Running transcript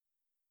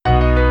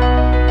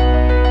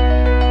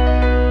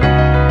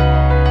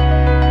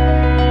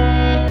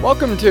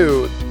Welcome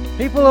to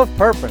People of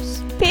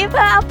Purpose. People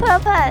of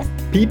Purpose.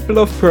 People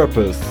of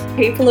Purpose.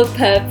 People of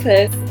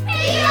Purpose.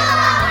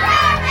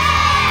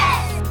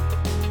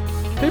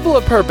 People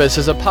of Purpose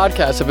is a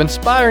podcast of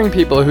inspiring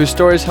people whose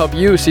stories help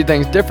you see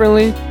things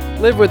differently,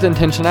 live with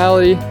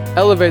intentionality,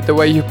 elevate the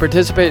way you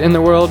participate in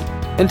the world,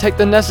 and take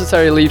the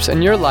necessary leaps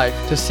in your life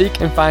to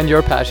seek and find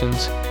your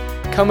passions.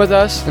 Come with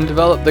us and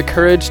develop the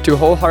courage to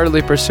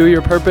wholeheartedly pursue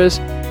your purpose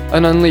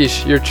and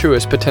unleash your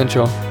truest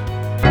potential.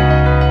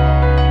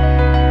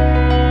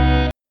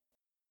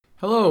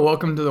 Hello,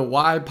 welcome to the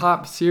Why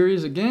PoP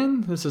series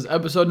again. This is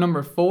episode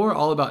number 4,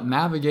 all about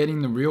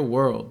navigating the real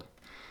world.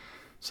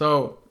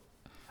 So,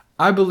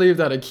 I believe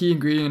that a key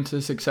ingredient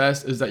to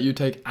success is that you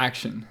take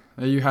action,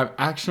 that you have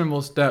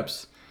actionable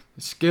steps,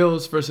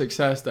 skills for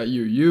success that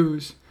you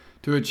use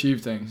to achieve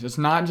things. It's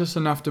not just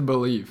enough to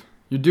believe.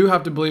 You do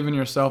have to believe in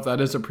yourself,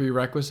 that is a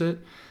prerequisite,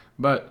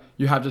 but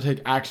you have to take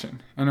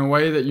action. And a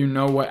way that you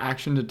know what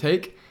action to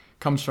take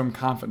comes from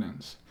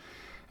confidence.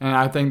 And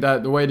I think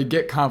that the way to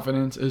get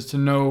confidence is to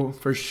know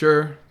for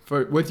sure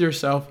with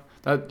yourself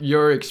that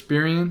your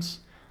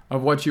experience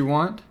of what you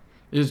want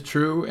is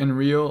true and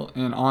real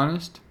and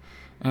honest.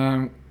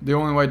 And the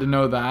only way to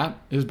know that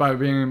is by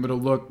being able to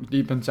look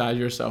deep inside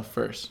yourself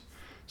first.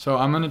 So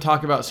I'm going to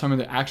talk about some of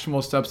the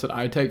actionable steps that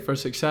I take for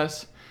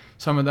success.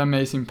 Some of them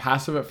may seem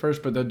passive at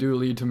first, but they do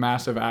lead to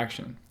massive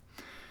action.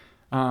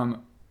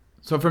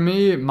 So for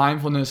me,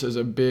 mindfulness is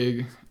a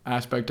big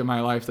aspect of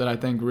my life that I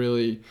think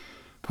really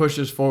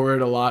pushes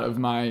forward a lot of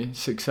my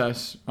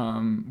success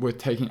with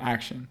taking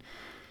action.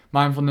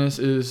 Mindfulness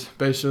is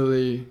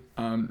basically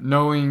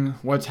knowing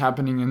what's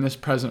happening in this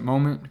present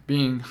moment,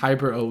 being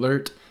hyper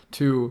alert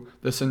to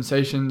the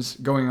sensations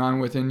going on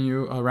within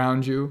you,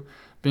 around you,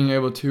 being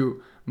able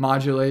to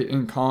modulate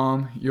and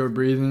calm your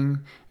breathing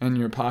and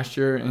your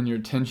posture and your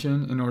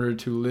tension in order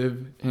to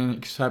live and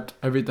accept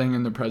everything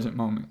in the present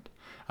moment.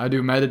 I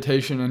do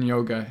meditation and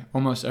yoga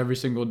almost every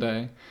single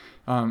day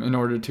in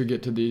order to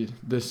get to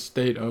this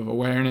state of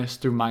awareness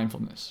through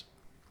mindfulness.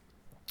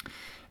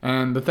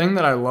 And the thing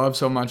that I love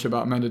so much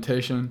about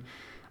meditation,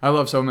 I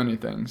love so many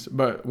things,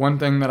 but one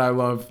thing that I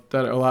love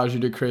that allows you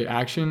to create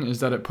action is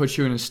that it puts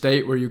you in a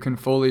state where you can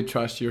fully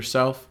trust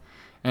yourself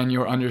and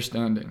your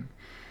understanding.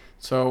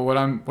 So what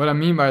I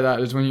mean by that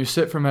is when you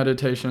sit for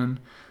meditation,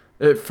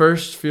 it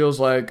first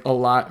feels like a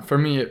lot, for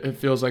me it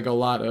feels like a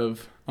lot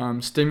of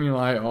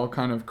stimuli all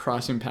kind of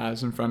crossing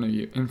paths in front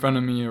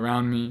of me,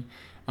 around me,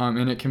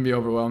 and it can be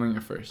overwhelming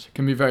at first. It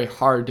can be very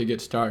hard to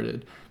get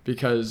started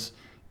because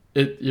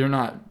you're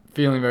not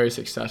feeling very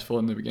successful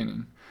in the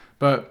beginning.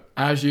 But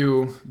as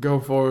you go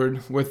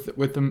forward with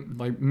the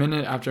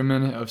minute after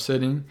minute of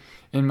sitting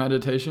in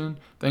meditation,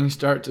 things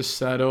start to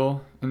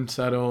settle and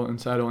settle and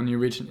settle, and you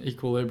reach an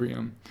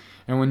equilibrium.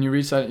 And when you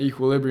reach that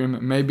equilibrium,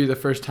 it may be the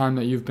first time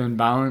that you've been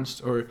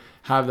balanced or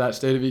have that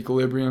state of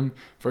equilibrium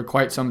for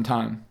quite some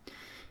time.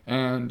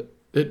 And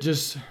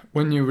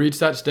when you reach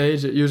that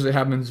stage, it usually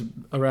happens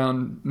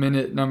around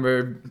minute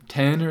number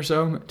 10 or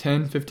so,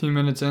 10, 15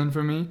 minutes in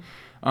for me.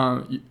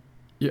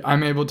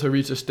 I'm able to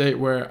reach a state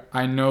where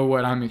I know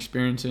what I'm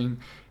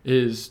experiencing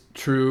is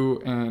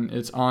true and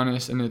it's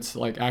honest and it's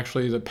like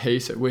actually the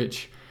pace at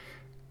which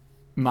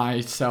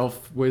my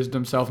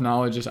self-wisdom,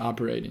 self-knowledge is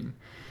operating.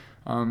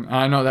 And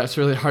I know that's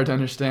really hard to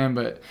understand,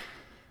 but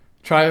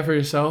try it for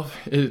yourself.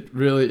 It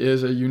really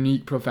is a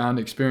unique, profound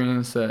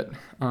experience that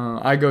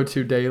I go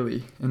to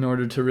daily in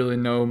order to really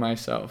know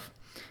myself.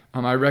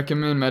 I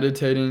recommend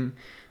meditating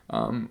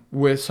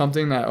with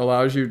something that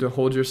allows you to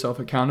hold yourself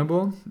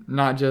accountable,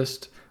 not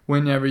just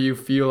whenever you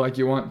feel like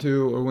you want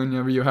to or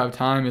whenever you have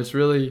time. It's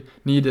really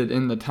needed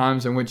in the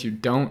times in which you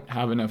don't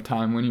have enough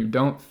time, when you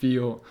don't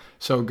feel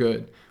so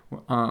good.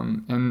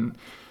 And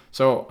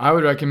so I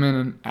would recommend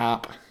an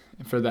app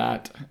for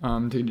that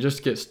to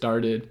just get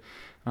started.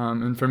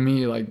 And for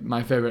me, like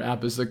my favorite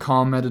app is the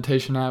Calm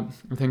meditation app.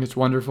 I think it's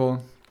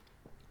wonderful.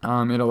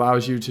 It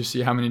allows you to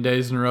see how many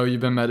days in a row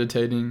you've been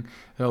meditating.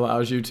 It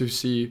allows you to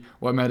see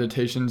what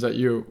meditations that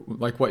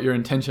what your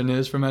intention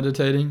is for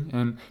meditating,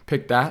 and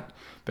pick that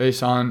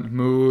based on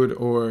mood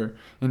or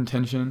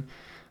intention.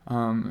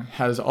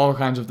 Has all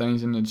kinds of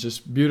things, and it's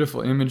just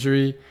beautiful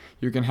imagery.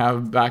 You can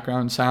have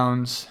background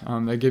sounds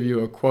that give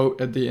you a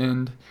quote at the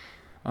end,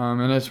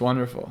 and it's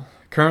wonderful.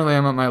 Currently,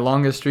 I'm at my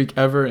longest streak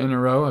ever in a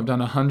row. I've done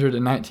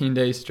 119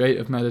 days straight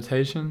of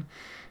meditation,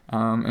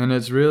 and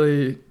it's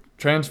really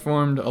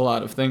transformed a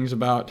lot of things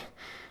about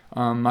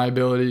my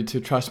ability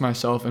to trust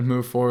myself and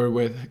move forward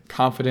with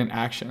confident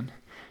action.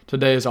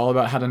 Today is all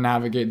about how to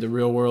navigate the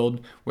real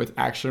world with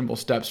actionable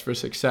steps for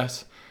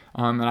success,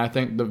 and I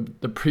think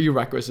the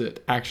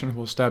prerequisite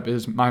actionable step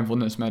is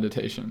mindfulness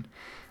meditation.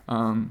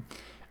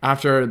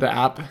 After the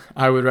app,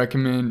 I would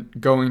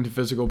recommend going to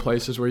physical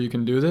places where you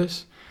can do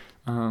this.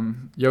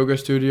 Yoga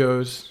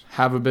studios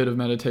have a bit of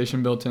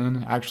meditation built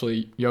in.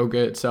 Actually, yoga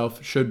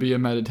itself should be a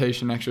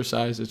meditation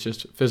exercise. It's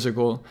just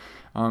physical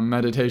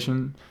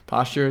meditation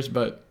postures.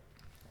 But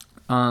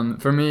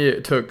for me,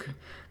 it took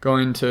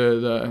going to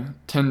the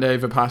 10-day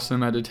Vipassana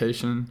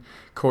meditation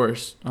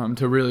course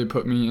to really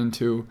put me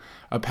into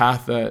a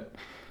path that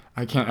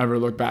I can't ever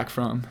look back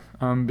from.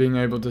 Being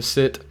able to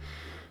sit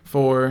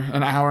for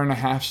an hour and a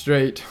half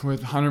straight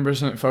with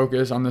 100%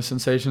 focus on the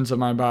sensations of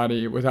my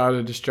body without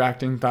a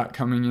distracting thought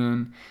coming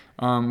in,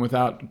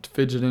 without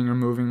fidgeting or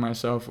moving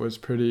myself was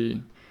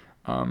pretty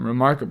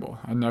remarkable.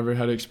 I never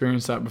had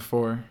experienced that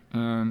before,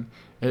 and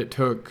it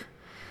took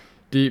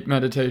deep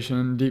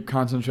meditation, deep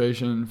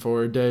concentration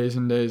for days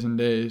and days and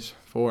days,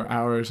 for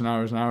hours and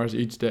hours and hours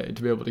each day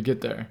to be able to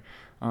get there.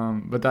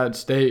 But that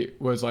state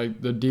was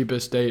like the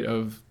deepest state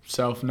of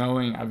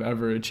self-knowing I've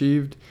ever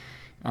achieved,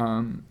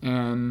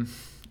 and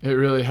it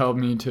really helped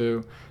me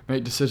to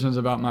make decisions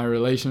about my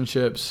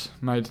relationships,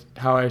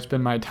 how I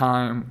spend my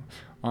time,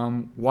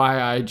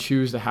 why I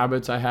choose the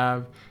habits I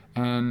have.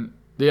 And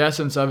the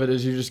essence of it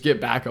is you just get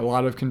back a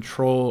lot of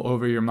control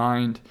over your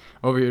mind,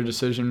 over your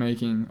decision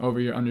making, over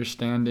your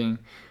understanding.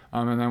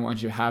 And then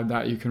once you have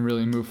that, you can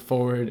really move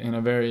forward in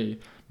a very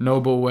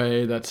noble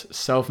way that's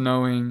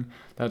self-knowing,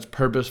 that's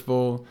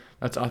purposeful,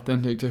 that's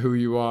authentic to who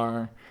you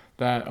are,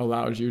 that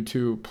allows you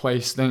to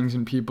place things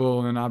and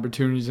people and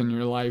opportunities in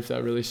your life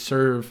that really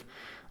serve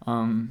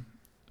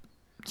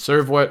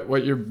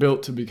what you're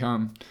built to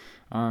become.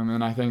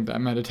 And I think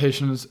that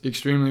meditation is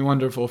extremely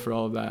wonderful for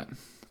all of that.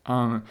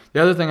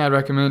 The other thing I'd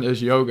recommend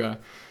is yoga.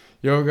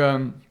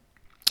 Asana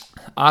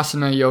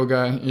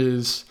yoga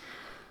is,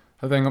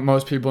 I think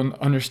most people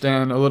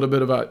understand a little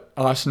bit about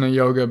asana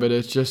yoga, but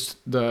it's just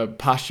the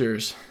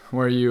postures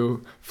where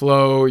you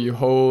flow, you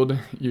hold,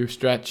 you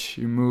stretch,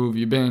 you move,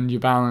 you bend, you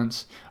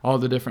balance. All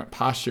the different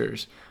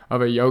postures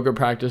of a yoga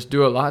practice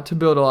do a lot to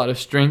build a lot of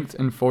strength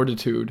and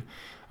fortitude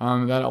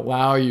that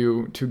allow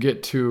you to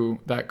get to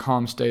that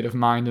calm state of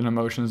mind and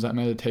emotions that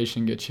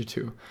meditation gets you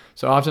to.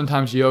 So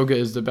oftentimes yoga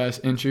is the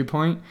best entry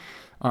point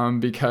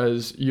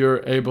because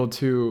you're able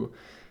to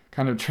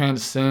kind of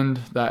transcend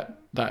those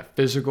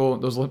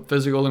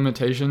physical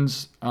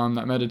limitations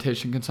that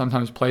meditation can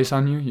sometimes place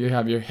on you. You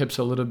have your hips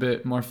a little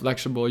bit more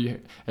flexible. You're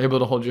able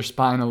to hold your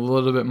spine a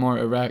little bit more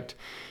erect.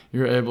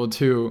 You're able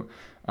to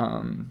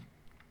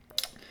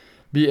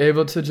be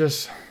able to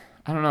just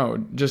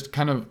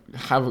kind of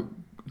have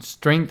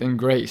strength and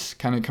grace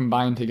kind of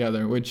combined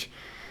together, which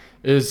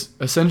is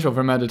essential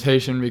for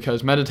meditation,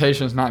 because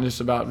meditation is not just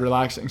about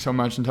relaxing so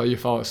much until you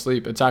fall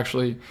asleep. It's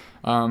actually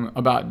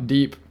about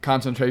deep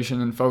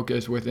concentration and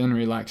focus within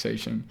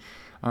relaxation.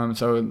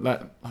 So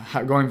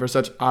that going for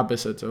such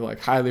opposites of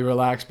like highly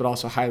relaxed but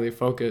also highly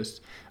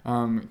focused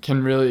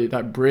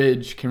that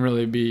bridge can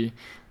really be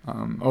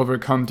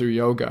overcome through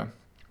yoga.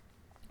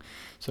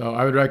 So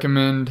I would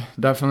recommend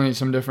definitely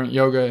some different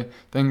yoga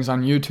things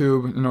on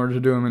YouTube in order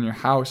to do them in your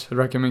house. I'd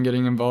recommend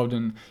getting involved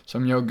in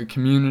some yoga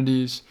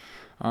communities.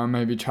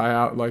 Maybe try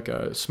out like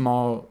a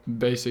small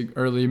basic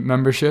early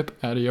membership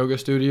at a yoga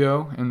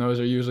studio, and those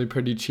are usually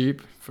pretty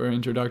cheap for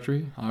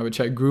introductory. I would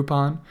check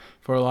Groupon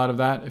for a lot of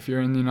that if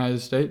you're in the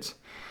United States.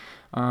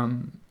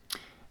 And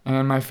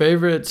my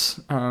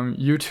favorites,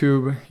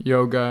 YouTube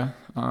yoga,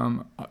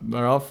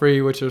 they're all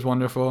free, which is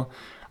wonderful.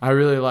 I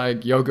really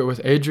like Yoga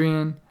with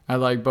Adriene. I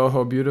like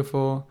Boho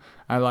Beautiful.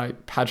 I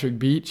like Patrick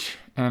Beach,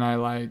 and I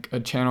like a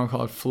channel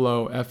called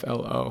Flow,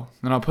 F-L-O.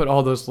 And I'll put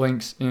all those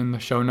links in the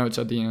show notes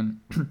at the end.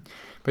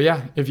 But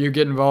yeah, if you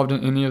get involved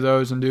in any of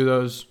those and do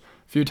those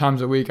a few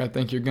times a week, I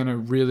think you're going to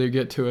really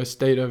get to a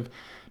state of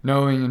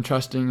knowing and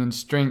trusting and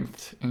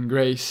strength and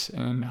grace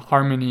and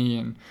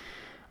harmony.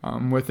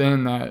 And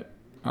within that,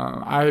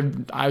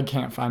 I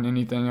can't find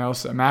anything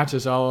else that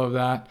matches all of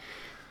that.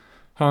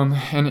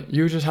 And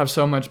you just have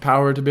so much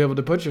power to be able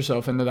to put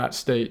yourself into that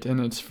state, and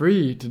it's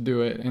free to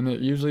do it, and it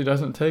usually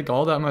doesn't take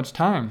all that much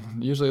time,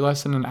 usually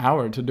less than an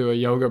hour to do a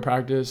yoga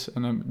practice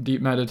and a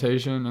deep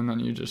meditation, and then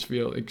you just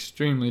feel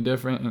extremely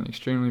different and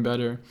extremely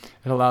better.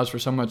 It allows for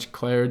so much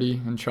clarity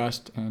and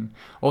trust, and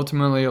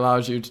ultimately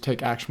allows you to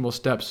take actionable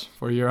steps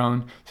for your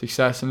own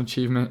success and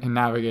achievement in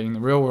navigating the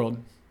real world.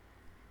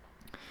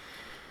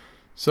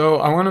 So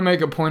I want to make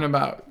a point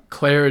about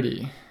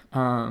clarity.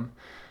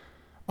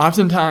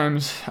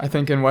 Oftentimes, I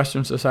think in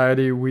Western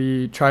society,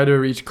 we try to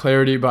reach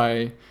clarity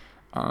by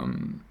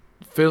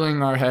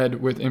filling our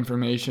head with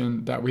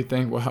information that we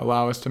think will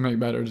allow us to make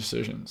better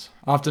decisions.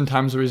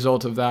 Oftentimes, the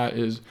result of that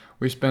is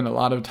we spend a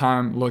lot of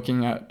time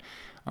looking at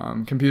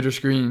computer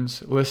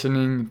screens,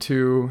 listening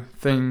to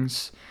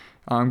things,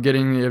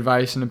 getting the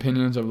advice and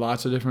opinions of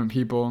lots of different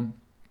people.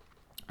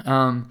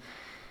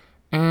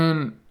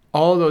 And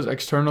all of those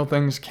external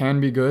things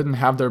can be good and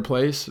have their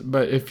place,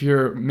 but if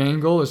your main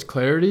goal is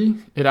clarity,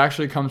 it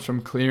actually comes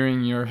from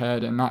clearing your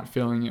head and not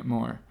filling it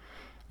more.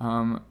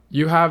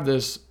 You have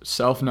this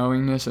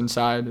self-knowingness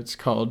inside. It's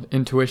called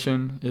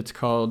intuition. It's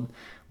called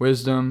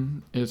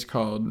wisdom. It's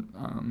called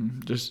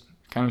just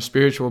kind of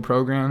spiritual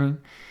programming.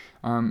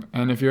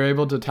 And if you're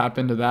able to tap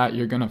into that,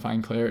 you're going to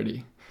find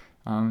clarity.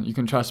 You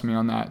can trust me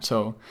on that.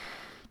 So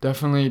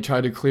definitely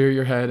try to clear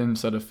your head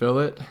instead of fill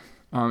it.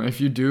 If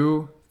you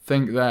do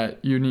think that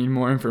you need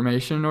more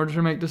information in order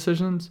to make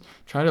decisions,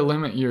 try to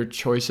limit your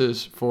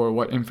choices for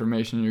what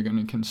information you're going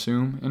to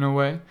consume in a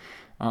way.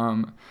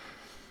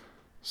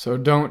 So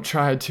don't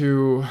try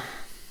to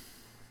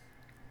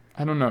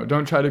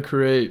don't try to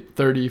create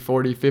 30,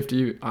 40,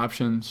 50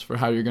 options for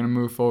how you're going to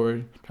move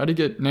forward. Try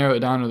to narrow it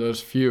down to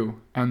those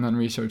few and then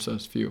research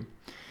those few.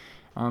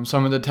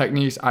 Some of the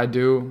techniques I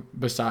do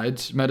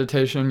besides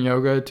meditation,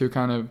 yoga, to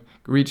kind of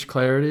reach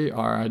clarity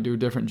are I do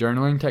different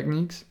journaling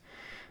techniques.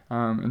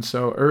 And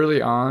so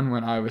early on,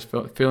 when I was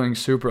feeling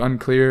super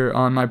unclear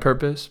on my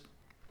purpose,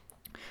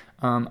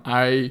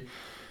 I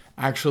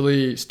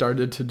actually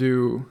started to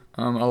do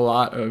a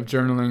lot of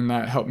journaling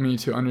that helped me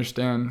to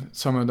understand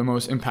some of the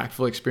most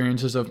impactful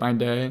experiences of my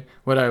day,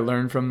 what I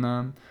learned from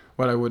them,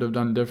 what I would have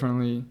done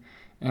differently,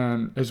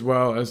 and as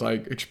well as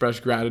like express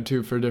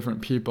gratitude for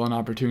different people and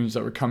opportunities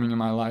that were coming in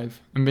my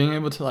life. And being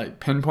able to like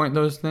pinpoint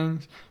those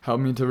things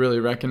helped me to really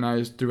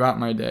recognize throughout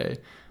my day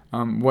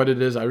what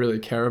it is I really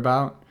care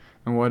about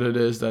and what it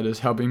is that is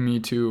helping me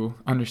to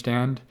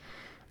understand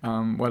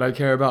what I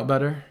care about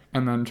better,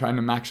 and then trying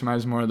to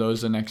maximize more of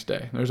those the next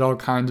day. There's all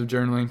kinds of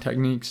journaling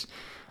techniques.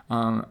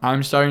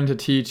 I'm starting to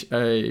teach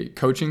a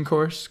coaching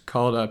course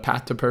called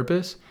Path to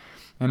Purpose.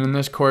 And in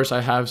this course,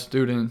 I have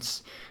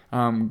students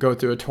go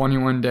through a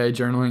 21-day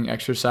journaling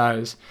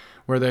exercise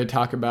where they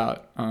talk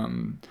about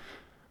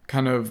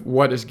kind of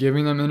what is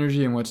giving them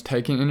energy and what's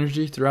taking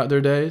energy throughout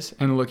their days,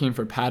 and looking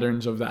for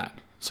patterns of that.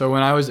 So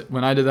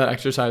when I did that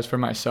exercise for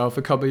myself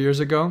a couple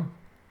years ago,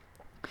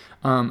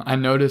 I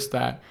noticed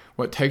that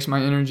what takes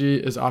my energy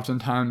is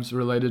oftentimes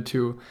related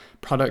to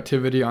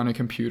productivity on a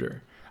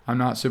computer. I'm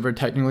not super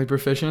technically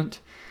proficient.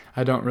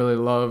 I don't really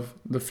love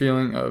the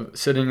feeling of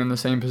sitting in the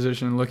same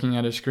position looking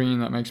at a screen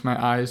that makes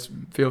my eyes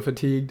feel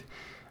fatigued.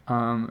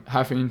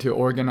 Having to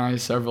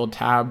organize several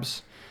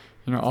tabs,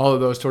 all of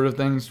those sort of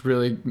things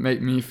really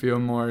make me feel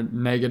more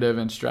negative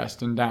and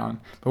stressed and down.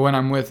 But when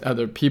I'm with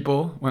other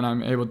people, when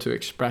I'm able to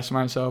express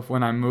myself,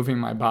 when I'm moving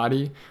my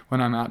body,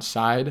 when I'm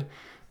outside,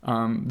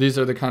 these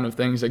are the kind of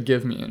things that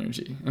give me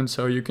energy. And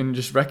so you can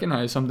just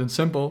recognize something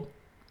simple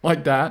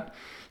like that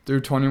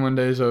through 21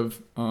 days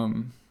of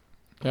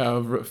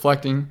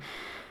reflecting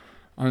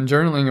on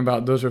journaling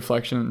about those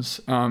reflections.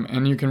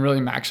 And you can really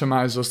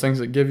maximize those things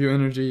that give you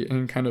energy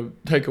and kind of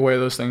take away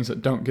those things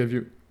that don't give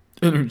you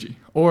energy.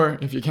 Or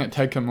if you can't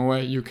take them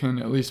away, you can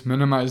at least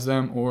minimize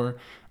them or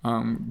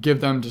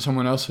give them to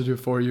someone else to do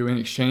for you in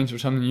exchange for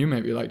something you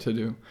maybe like to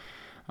do.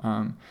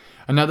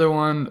 Another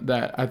one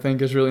that I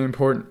think is really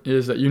important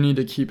is that you need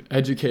to keep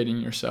educating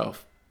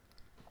yourself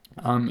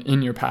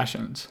in your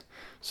passions.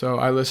 So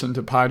I listen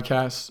to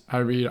podcasts, I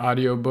read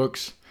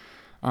audiobooks.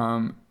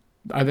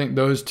 I think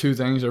those two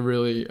things are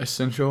really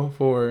essential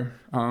for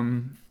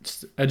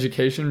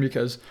education,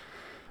 because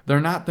they're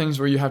not things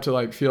where you have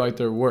to feel like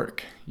they're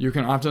work. You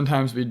can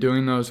oftentimes be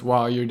doing those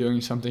while you're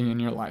doing something in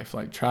your life,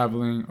 like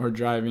traveling or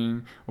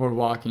driving or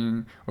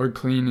walking or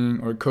cleaning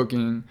or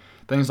cooking,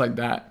 things like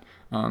that.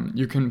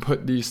 You can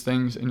put these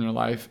things in your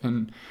life.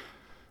 And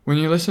when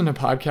you listen to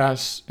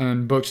podcasts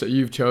and books that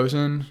you've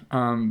chosen,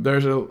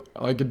 there's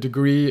a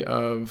degree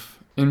of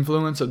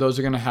influence that those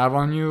are going to have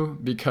on you,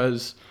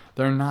 because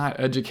they're not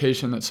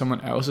education that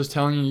someone else is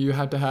telling you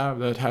have to have,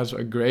 that has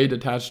a grade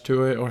attached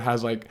to it or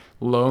has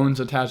loans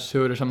attached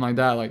to it or something like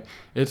that.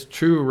 It's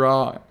true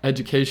raw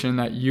education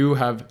that you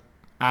have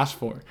asked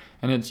for,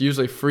 and it's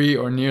usually free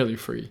or nearly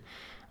free.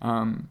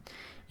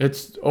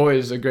 It's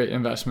always a great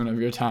investment of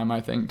your time,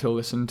 I think, to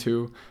listen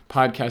to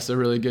podcasts that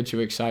really get you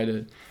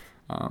excited.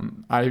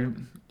 I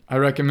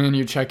recommend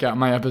you check out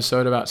my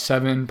episode about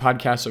 7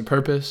 podcasts of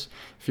purpose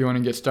if you want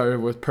to get started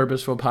with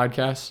purposeful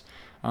podcasts.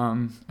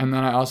 And then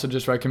I also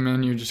just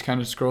recommend you just kind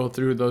of scroll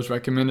through those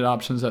recommended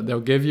options that they'll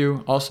give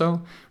you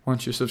also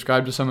once you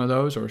subscribe to some of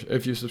those, or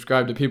if you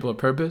subscribe to People of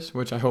Purpose,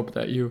 which I hope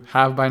that you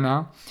have by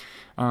now.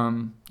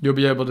 You'll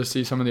be able to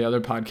see some of the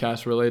other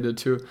podcasts related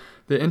to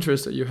the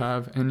interests that you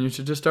have, and you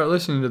should just start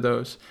listening to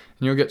those,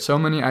 and you'll get so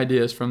many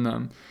ideas from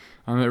them.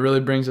 It really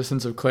brings a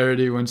sense of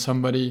clarity when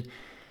somebody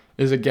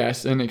is a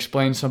guest and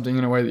explains something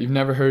in a way that you've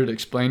never heard it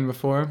explained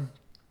before.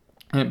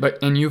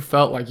 And you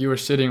felt like you were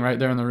sitting right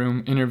there in the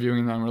room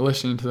interviewing them or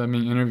listening to them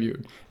being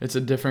interviewed. It's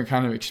a different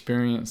kind of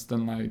experience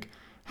than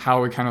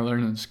how we kind of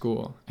learn in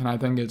school. And I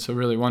think it's a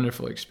really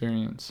wonderful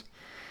experience.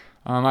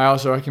 I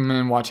also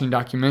recommend watching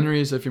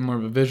documentaries if you're more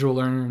of a visual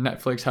learner.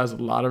 Netflix has a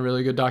lot of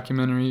really good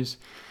documentaries.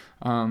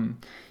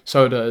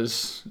 So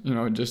does,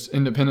 just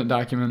independent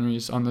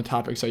documentaries on the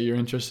topics that you're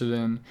interested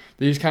in.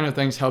 These kind of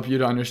things help you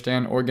to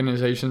understand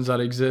organizations that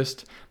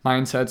exist,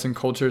 mindsets and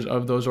cultures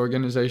of those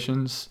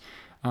organizations,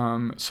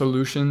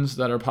 solutions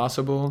that are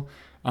possible,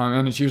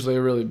 and it's usually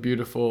a really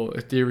beautiful,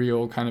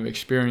 ethereal kind of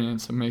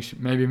experience that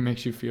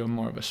makes you feel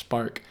more of a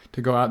spark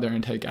to go out there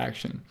and take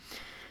action.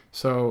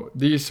 So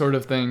these sort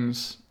of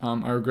things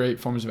are great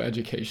forms of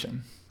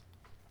education.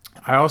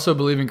 I also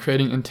believe in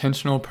creating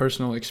intentional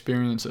personal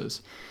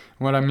experiences.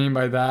 What I mean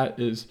by that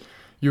is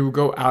you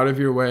go out of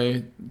your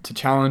way to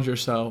challenge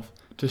yourself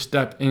to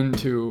step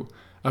into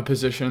a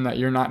position that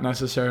you're not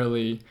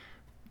necessarily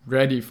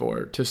ready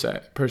for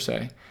per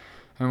se.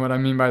 And what I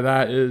mean by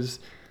that is,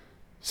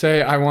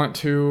 say I want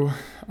to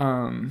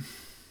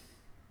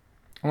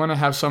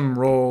have some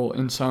role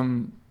in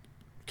some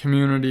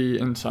community,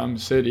 in some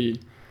city.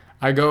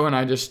 I go and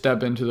I just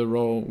step into the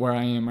role where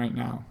I am right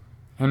now.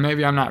 And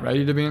maybe I'm not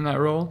ready to be in that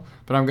role,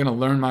 but I'm going to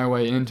learn my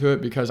way into it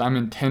because I'm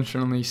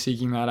intentionally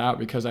seeking that out,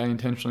 because I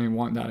intentionally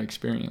want that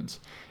experience.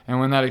 And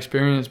when that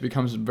experience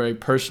becomes very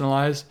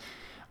personalized,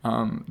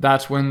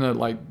 that's when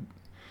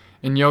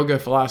in yoga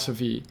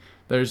philosophy,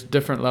 there's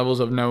different levels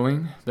of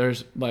knowing.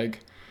 There's like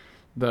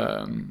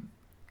the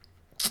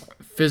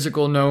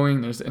physical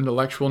knowing, there's the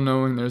intellectual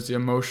knowing, there's the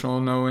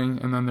emotional knowing,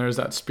 and then there's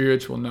that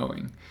spiritual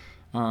knowing.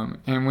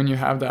 And when you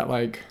have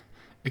that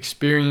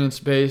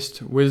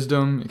experience-based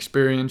wisdom,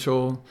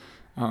 experiential,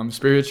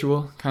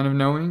 spiritual kind of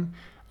knowing,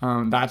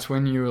 that's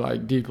when you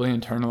deeply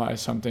internalize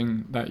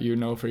something that you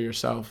know for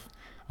yourself,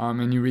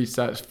 and you reach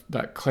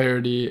that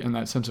clarity and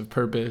that sense of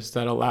purpose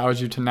that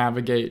allows you to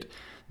navigate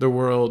the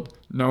world,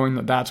 knowing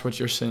that that's what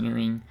you're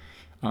centering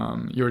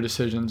your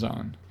decisions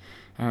on.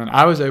 And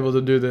I was able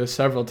to do this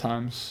several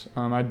times.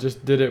 I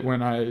just did it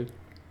when I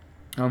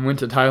went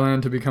to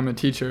Thailand to become a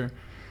teacher.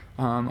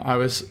 I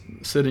was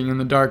sitting in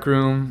the dark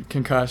room,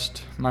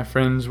 concussed. My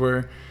friends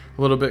were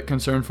a little bit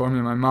concerned for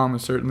me. My mom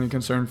was certainly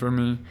concerned for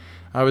me.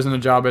 I was in a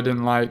job I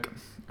didn't like.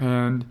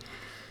 And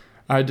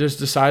I just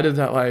decided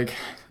that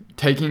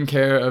taking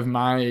care of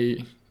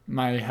my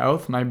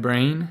health, my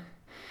brain,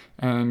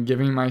 and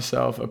giving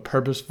myself a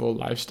purposeful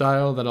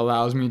lifestyle that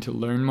allows me to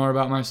learn more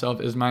about myself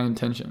is my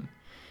intention.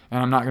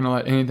 And I'm not going to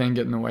let anything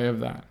get in the way of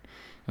that.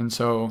 And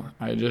so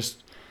I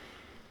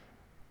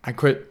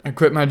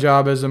quit my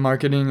job as a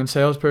marketing and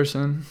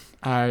salesperson.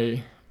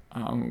 I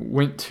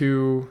went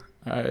to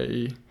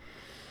a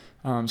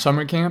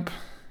summer camp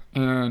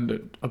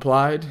and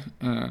applied,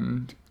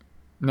 and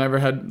never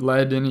had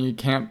led any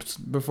camps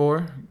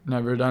before,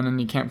 never done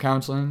any camp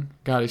counseling,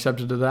 got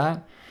accepted to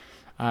that.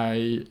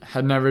 I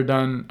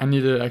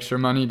needed extra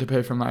money to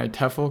pay for my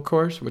TEFL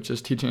course, which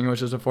is teaching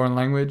English as a foreign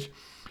language.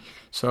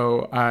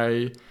 So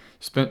I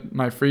spent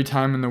my free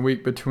time in the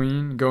week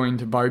between going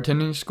to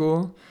bartending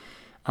school,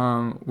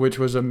 which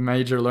was a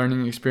major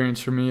learning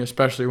experience for me,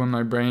 especially when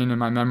my brain and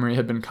my memory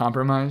had been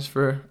compromised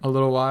for a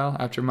little while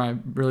after my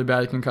really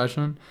bad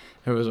concussion.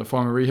 It was a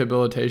form of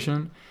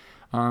rehabilitation.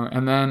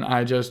 And then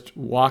I just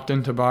walked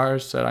into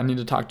bars, said I need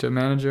to talk to a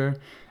manager,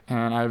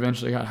 and I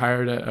eventually got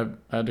hired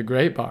at a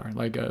great bar,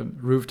 like a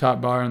rooftop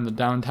bar in the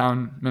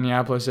downtown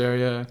Minneapolis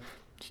area.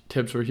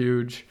 Tips were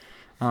huge.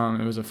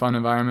 It was a fun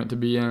environment to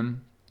be in.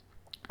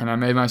 And I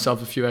made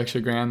myself a few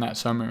extra grand that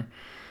summer.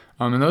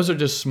 And those are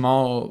just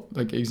small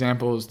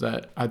examples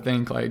that I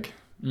think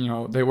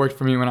they worked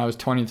for me when I was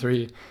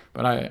 23.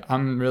 But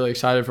I'm really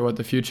excited for what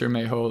the future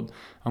may hold.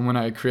 When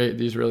I create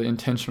these really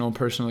intentional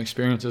personal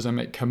experiences and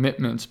make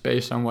commitments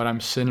based on what I'm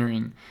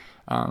centering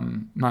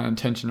my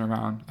intention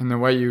around. And the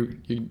way you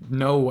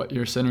know what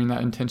you're centering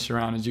that intention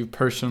around is you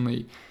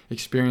personally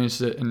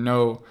experience it and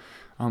know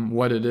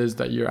what it is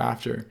that you're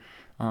after.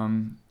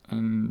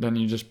 And then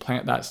you just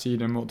plant that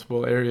seed in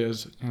multiple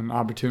areas, and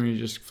opportunity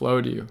just flow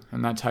to you.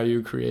 And that's how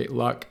you create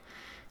luck.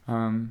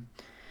 And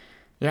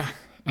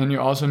you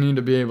also need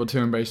to be able to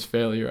embrace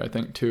failure, I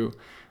think, too.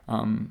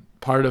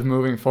 Part of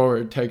moving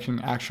forward,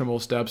 taking actionable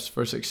steps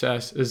for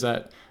success, is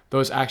that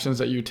those actions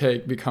that you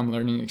take become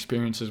learning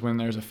experiences when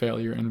there's a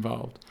failure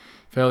involved.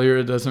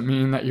 Failure doesn't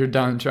mean that you're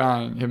done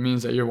trying. It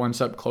means that you're one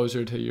step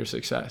closer to your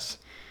success.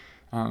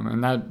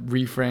 And that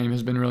reframe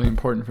has been really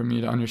important for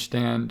me to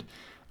understand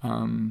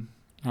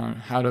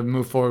how to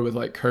move forward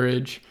with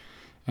courage,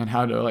 and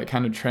how to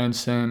kind of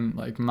transcend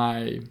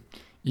my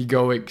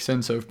egoic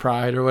sense of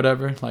pride or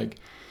whatever,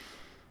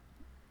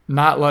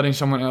 not letting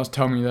someone else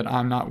tell me that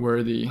I'm not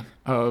worthy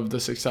of the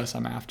success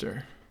I'm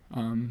after,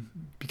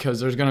 because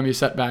there's going to be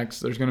setbacks,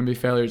 there's going to be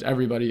failures.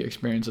 Everybody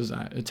experiences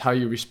that. It's how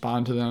you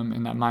respond to them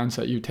and that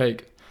mindset you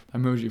take that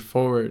moves you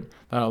forward,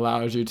 that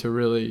allows you to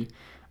really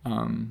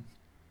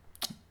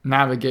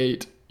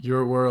navigate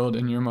your world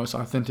in your most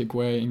authentic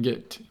way and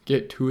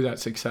get to that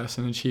success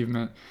and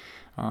achievement,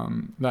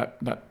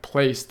 that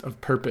place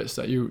of purpose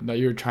that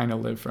you're trying to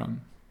live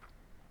from.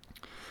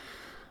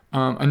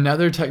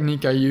 Another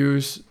technique I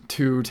use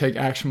to take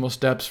actionable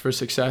steps for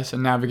success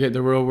and navigate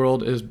the real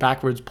world is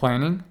backwards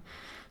planning.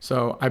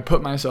 So I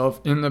put myself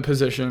in the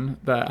position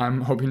that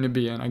I'm hoping to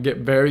be in. I get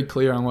very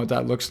clear on what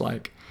that looks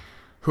like,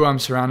 who I'm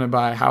surrounded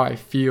by, how I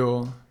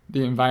feel,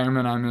 the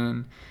environment I'm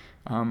in,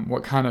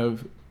 what kind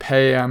of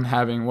pay I'm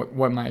having,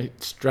 what my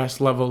stress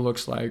level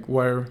looks like,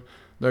 where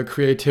the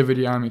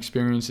creativity I'm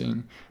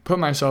experiencing. Put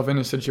myself in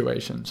a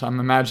situation. So I'm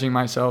imagining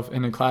myself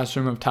in a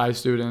classroom of Thai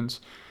students.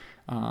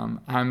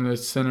 I'm the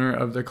center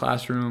of the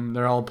classroom.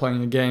 They're all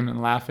playing a game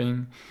and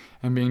laughing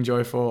and being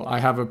joyful. I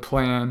have a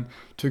plan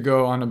to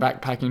go on a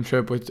backpacking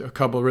trip with a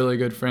couple really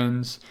good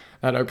friends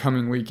that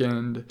upcoming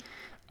weekend.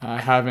 I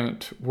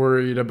haven't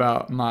worried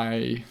about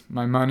my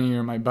money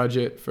or my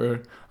budget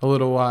for a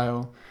little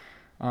while.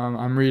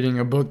 I'm reading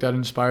a book that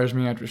inspires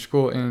me after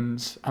school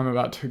ends. I'm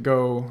about to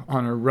go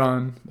on a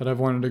run that I've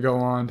wanted to go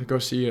on, to go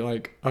see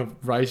a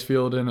rice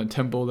field and a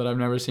temple that I've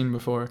never seen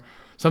before.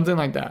 Something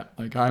like that.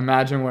 I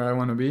imagine where I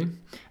want to be,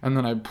 and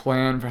then I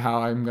plan for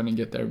how I'm going to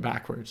get there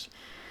backwards.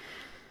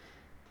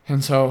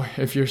 And so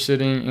if you're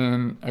sitting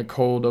in a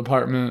cold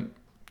apartment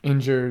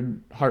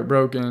injured,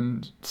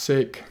 heartbroken,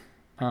 sick,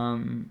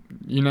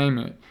 you name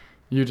it.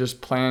 You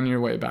just plan your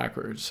way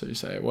backwards. So you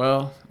say,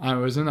 well,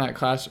 I'm in that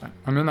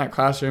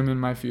classroom in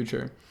my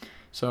future.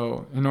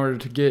 So in order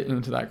to get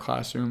into that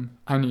classroom,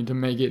 I need to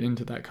make it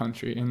into that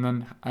country. And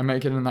then I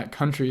make it in that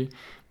country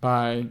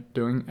by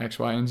doing X,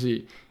 Y, and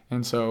Z.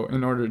 And so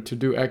in order to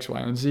do X, Y,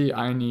 and Z,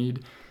 I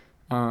need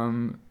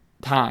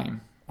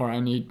time, or I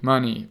need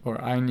money,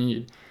 or I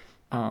need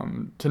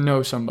to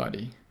know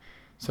somebody.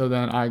 So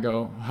then I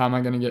go, how am I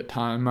going to get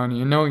time,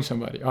 money, and knowing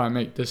somebody? Oh, I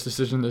make this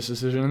decision,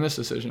 and this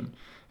decision.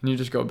 And you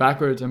just go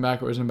backwards and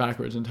backwards and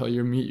backwards until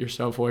you meet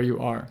yourself where you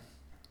are.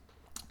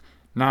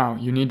 Now,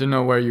 you need to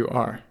know where you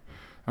are.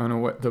 I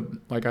don't know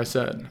like I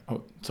said,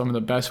 some of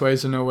the best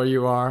ways to know where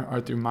you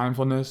are through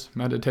mindfulness,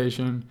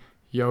 meditation,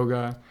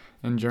 yoga,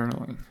 and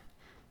journaling.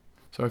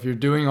 So if you're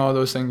doing all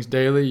those things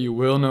daily, you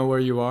will know where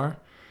you are.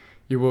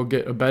 You will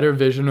get a better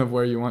vision of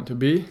where you want to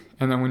be.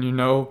 And then when you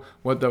know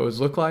what those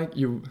look like,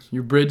 you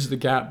bridge the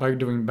gap by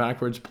doing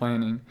backwards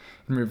planning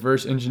and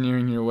reverse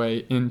engineering your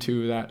way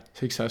into that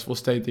successful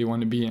state that you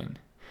want to be in.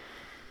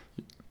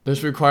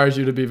 This requires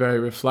you to be very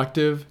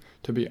reflective,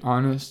 to be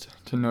honest,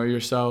 to know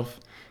yourself,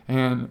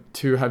 and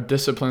to have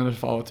discipline to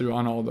follow through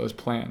on all those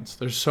plans.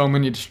 There's so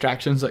many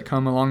distractions that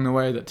come along the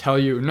way that tell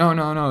you, no,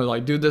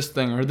 like do this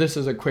thing, or this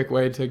is a quick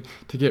way to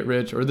get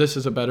rich, or this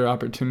is a better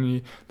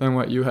opportunity than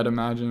what you had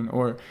imagined,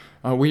 or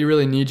we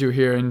really need you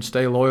here and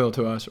stay loyal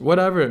to us,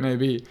 whatever it may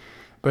be.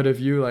 But if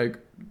you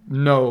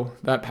know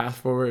that path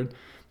forward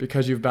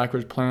because you've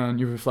backwards planned,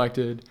 you've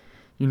reflected,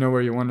 you know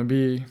where you want to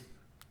be,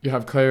 you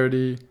have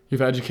clarity,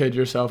 you've educated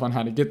yourself on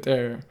how to get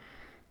there,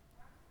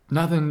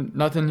 Nothing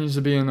needs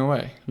to be in the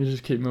way. You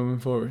just keep moving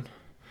forward.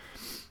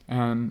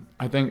 And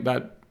I think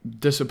that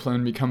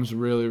discipline becomes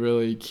really,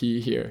 really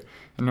key here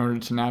in order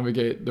to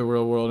navigate the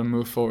real world and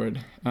move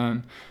forward.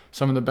 And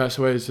some of the best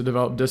ways to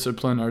develop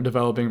discipline are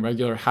developing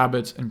regular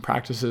habits and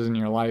practices in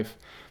your life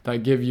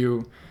that give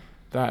you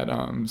that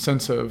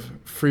sense of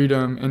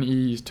freedom and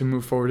ease to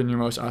move forward in your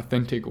most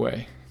authentic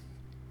way.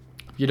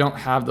 If you don't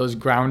have those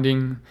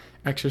grounding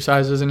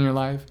exercises in your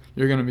life,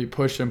 you're going to be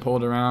pushed and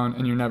pulled around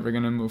and you're never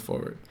going to move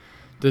forward.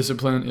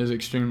 Discipline is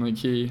extremely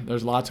key.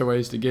 There's lots of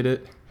ways to get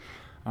it.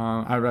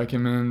 I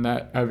recommend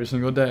that every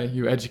single day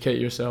you educate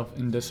yourself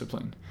in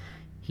discipline.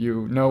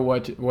 You know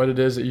what it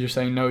is that you're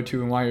saying no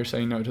to and why you're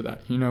saying no to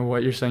that. You know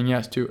what you're saying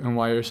yes to and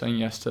why you're saying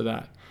yes to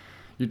that.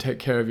 You take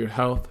care of your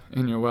health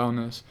and your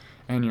wellness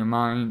and your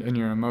mind and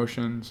your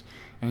emotions,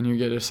 and you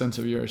get a sense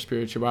of your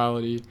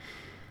spirituality.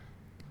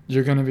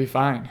 You're going to be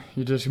fine.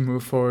 You just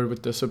move forward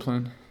with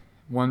discipline.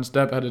 One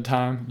step at a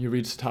time, you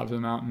reach the top of the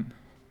mountain.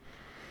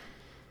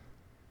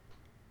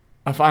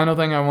 A final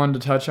thing I wanted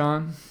to touch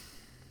on,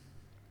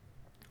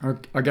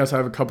 or I guess I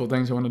have a couple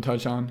things I want to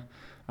touch on.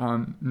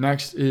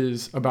 Next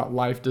is about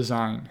life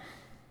design.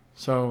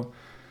 So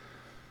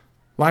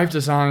life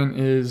design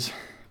is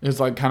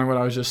like kind of what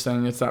I was just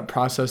saying. It's that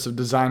process of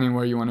designing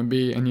where you want to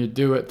be, and you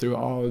do it through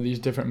all of these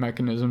different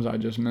mechanisms I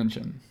just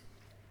mentioned.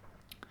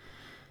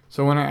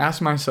 So when I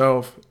asked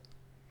myself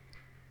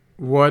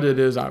what it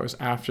is I was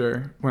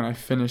after when I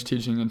finished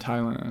teaching in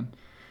Thailand,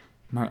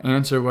 my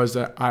answer was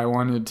that I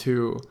wanted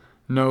to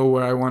know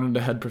where I wanted to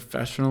head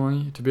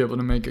professionally, to be able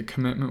to make a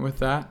commitment with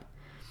that,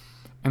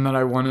 and that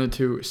I wanted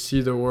to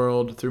see the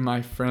world through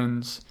my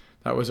friends.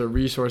 That was a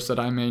resource that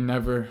I may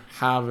never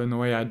have in the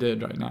way I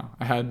did right now.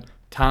 I had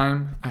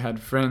time, I had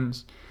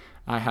friends,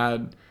 I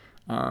had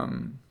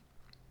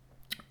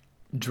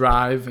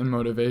drive and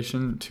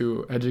motivation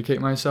to educate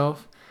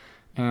myself,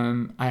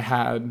 and I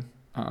had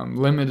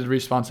limited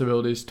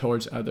responsibilities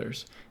towards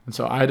others. And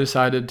so I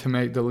decided to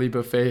make the leap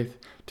of faith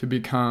to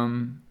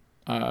become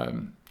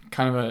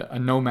kind of a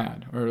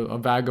nomad or a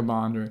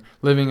vagabond, or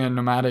living a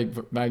nomadic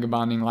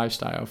vagabonding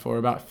lifestyle for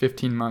about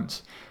 15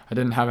 months. I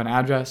didn't have an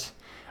address.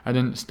 I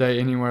didn't stay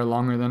anywhere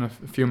longer than a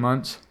few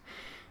months.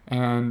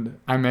 And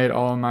I made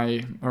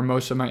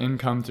most of my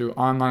income through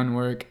online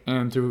work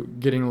and through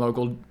getting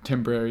local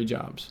temporary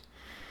jobs.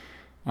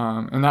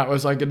 And that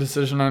was like a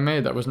decision I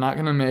made that was not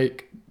going to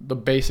make the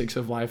basics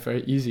of life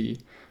very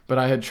easy, but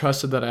I had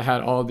trusted that I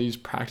had all these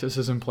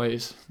practices in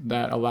place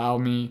that allow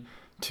me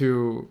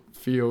to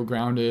feel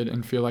grounded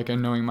and feel like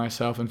I'm knowing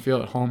myself and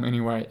feel at home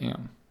anywhere I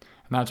am.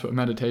 And that's what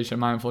meditation,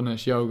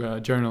 mindfulness,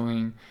 yoga,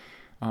 journaling,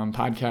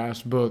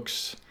 podcasts,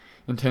 books,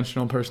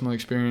 intentional personal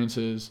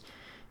experiences,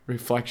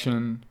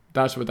 reflection,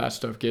 that's what that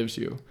stuff gives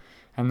you.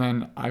 And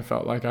then I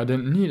felt like I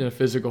didn't need a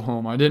physical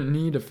home. I didn't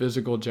need a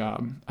physical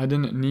job. I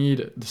didn't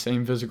need the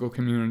same physical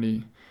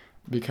community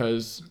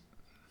because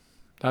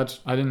I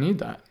didn't need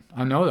that.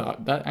 I know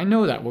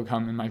that will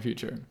come in my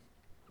future.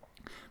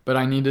 But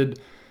I needed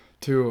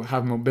to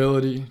have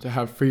mobility, to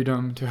have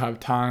freedom, to have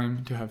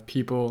time, to have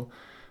people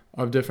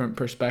of different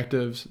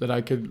perspectives that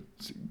I could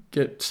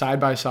get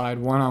side by side,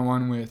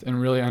 one-on-one with, and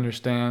really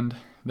understand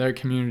their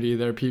community,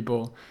 their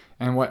people,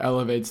 and what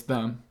elevates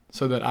them,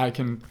 so that I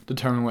can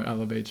determine what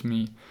elevates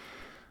me,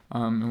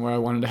 and where I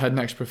wanted to head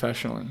next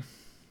professionally.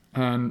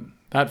 And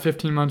that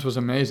 15 months was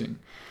amazing.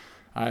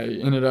 I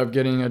ended up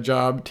getting a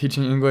job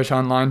teaching English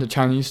online to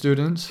Chinese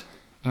students,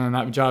 and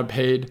that job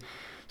paid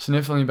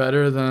significantly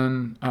better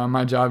than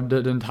my job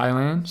did in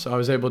Thailand. So I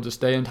was able to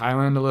stay in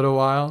Thailand a little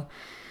while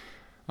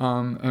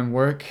and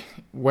work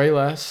way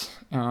less.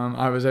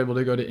 I was able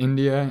to go to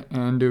India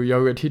and do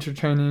yoga teacher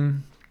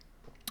training.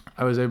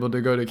 I was able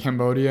to go to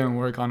Cambodia and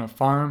work on a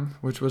farm,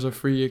 which was a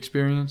free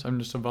experience. I'm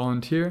just a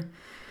volunteer.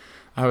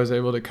 I was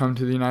able to come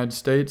to the United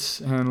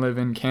States and live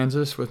in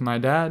Kansas with my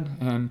dad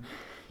and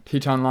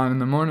teach online in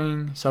the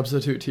morning,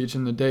 substitute teach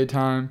in the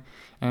daytime,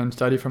 and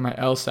study for my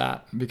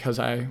LSAT because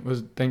I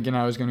was thinking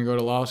I was going to go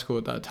to law school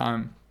at that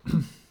time.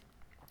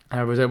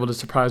 I was able to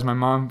surprise my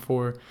mom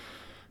for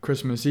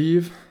Christmas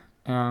Eve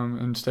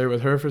and stay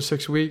with her for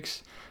 6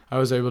 weeks. I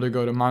was able to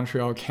go to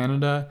Montreal,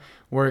 Canada,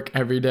 work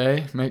every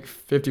day, make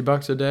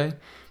 $50 a day,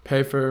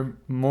 pay for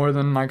more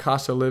than my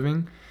cost of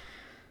living.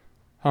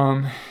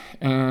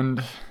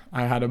 And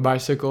I had a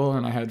bicycle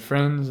and I had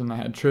friends and I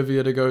had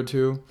trivia to go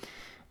to.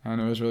 And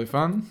it was really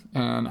fun.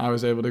 And I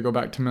was able to go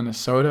back to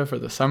Minnesota for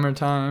the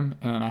summertime.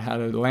 And I had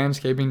a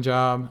landscaping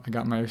job. I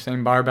got my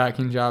same bar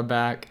backing job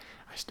back.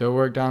 I still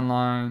worked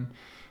online.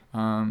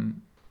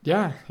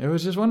 Yeah, it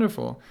was just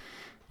wonderful.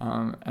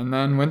 And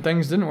then when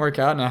things didn't work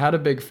out and I had a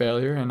big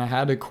failure and I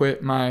had to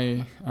quit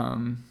my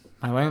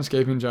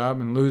landscaping job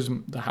and lose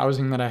the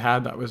housing that I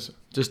had that was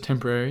just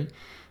temporary,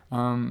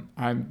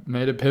 I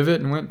made a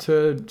pivot and went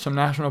to some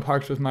national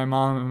parks with my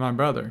mom and my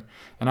brother.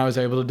 And I was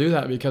able to do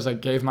that because I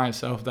gave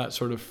myself that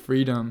sort of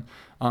freedom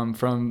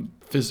from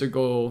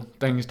physical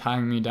things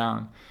tying me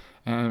down.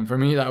 And for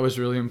me, that was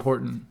really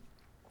important.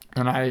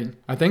 And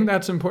I think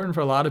that's important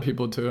for a lot of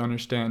people to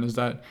understand, is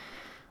that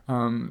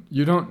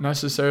you don't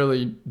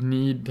necessarily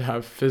need to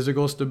have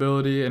physical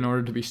stability in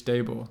order to be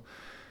stable.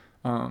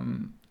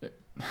 And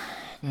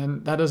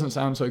that doesn't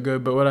sound so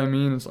good, but what I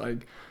mean is,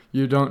 like,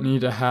 you don't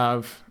need to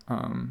have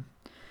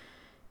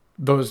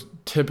those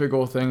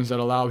typical things that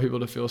allow people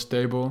to feel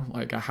stable,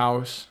 like a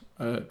house,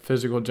 a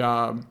physical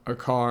job, a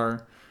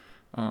car,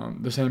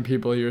 the same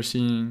people you're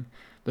seeing,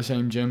 the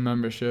same gym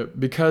membership,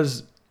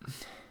 because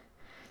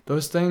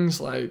those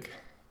things, like,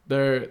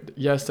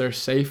 they're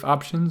safe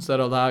options that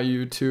allow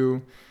you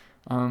to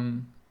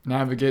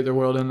navigate the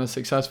world in a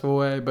successful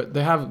way, but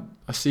they have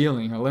a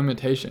ceiling, a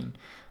limitation.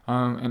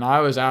 And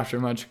I was after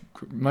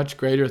much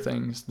greater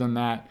things than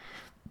that.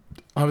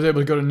 I was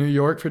able to go to New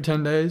York for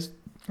 10 days.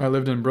 I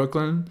lived in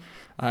Brooklyn.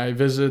 I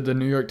visited the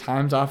New York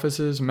Times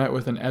offices, met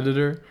with an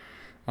editor.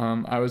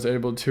 I was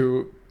able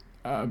to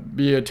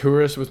be a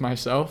tourist with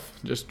myself,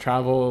 just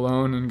travel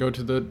alone and go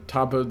to the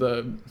top of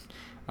the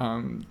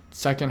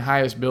second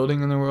highest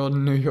building in the world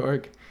in New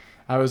York.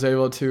 I was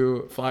able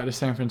to fly to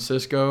San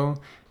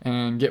Francisco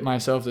and get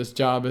myself this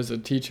job as a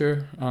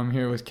teacher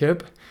here with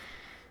Kip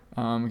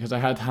because I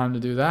had time to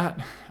do that.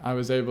 I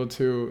was able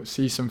to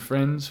see some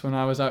friends when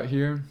I was out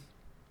here,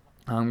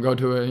 go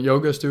to a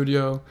yoga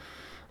studio,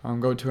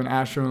 go to an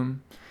ashram,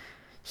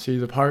 see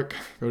the park,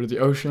 go to the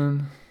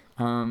ocean.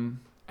 And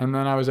then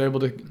I was able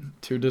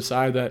to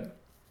decide that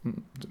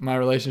my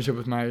relationship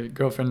with my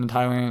girlfriend in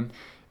Thailand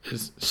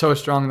is so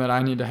strong that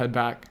I need to head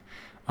back.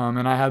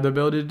 And I had the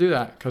ability to do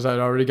that because I'd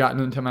already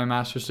gotten into my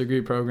master's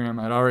degree program.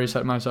 I'd already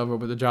set myself up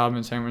with a job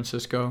in San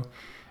Francisco.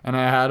 And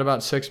I had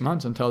about 6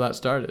 months until that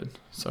started.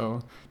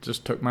 So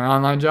just took my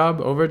online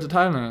job over to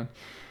Thailand.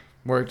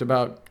 Worked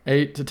about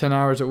 8 to 10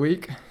 hours a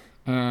week.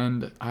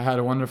 And I had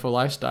a wonderful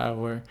lifestyle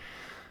where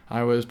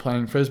I was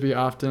playing Frisbee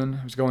often.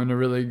 I was going to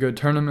really good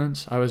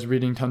tournaments. I was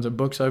reading tons of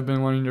books I've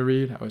been wanting to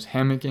read. I was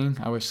hammocking.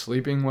 I was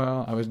sleeping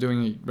well. I was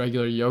doing a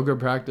regular yoga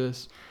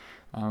practice.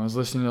 I was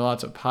listening to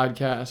lots of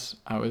podcasts.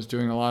 I was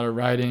doing a lot of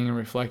writing and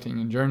reflecting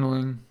and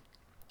journaling.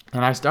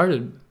 And I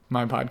started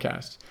my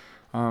podcast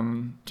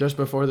just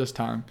before this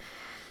time.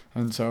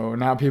 And so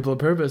now People of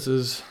Purpose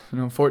is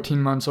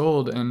 14 months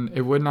old, and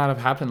it would not have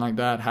happened like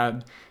that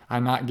had I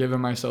not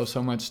given myself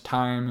so much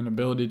time and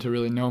ability to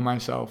really know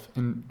myself.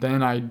 And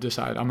then I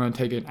decide I'm going to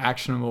take an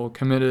actionable,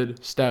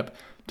 committed step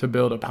to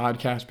build a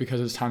podcast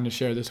because it's time to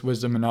share this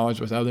wisdom and knowledge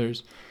with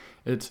others.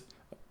 It's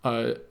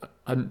a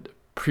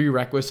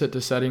prerequisite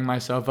to setting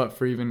myself up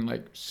for even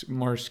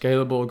more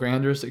scalable,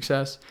 grander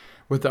success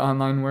with the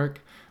online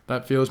work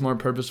that feels more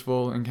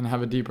purposeful and can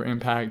have a deeper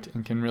impact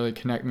and can really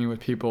connect me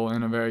with people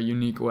in a very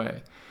unique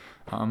way.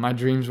 My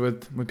dreams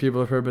with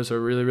People of Purpose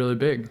are really, really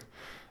big.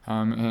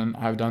 And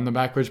I've done the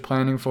backwards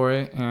planning for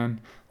it,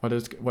 and what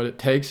it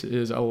takes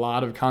is a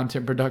lot of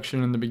content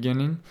production in the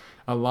beginning,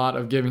 a lot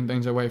of giving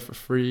things away for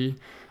free,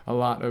 a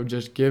lot of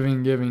just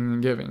giving,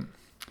 and giving.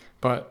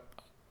 But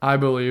I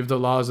believe the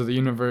laws of the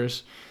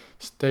universe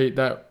state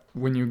that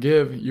when you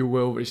give, you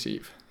will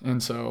receive.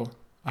 And so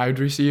I'd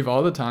receive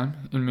all the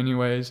time in many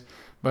ways,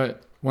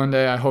 but one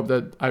day I hope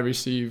that I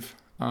receive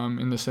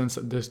in the sense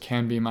that this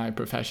can be my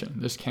profession.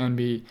 This can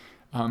be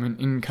an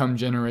income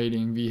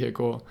generating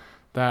vehicle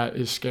that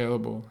is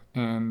scalable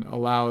and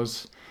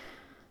allows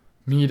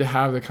me to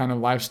have the kind of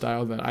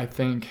lifestyle that I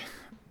think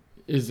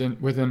is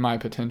within my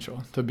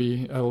potential, to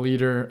be a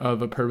leader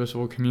of a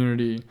purposeful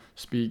community,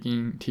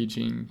 speaking,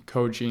 teaching,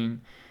 coaching,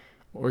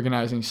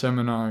 organizing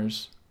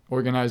seminars,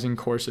 organizing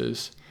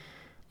courses,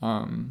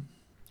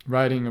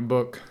 writing a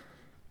book,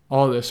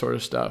 all this sort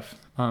of stuff,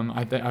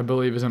 I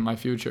believe isn't my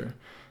future.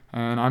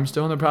 And I'm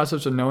still in the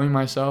process of knowing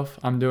myself.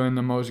 I'm doing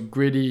the most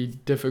gritty,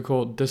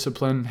 difficult,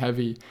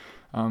 discipline-heavy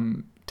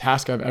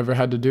task I've ever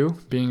had to do,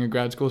 being a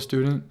grad school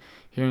student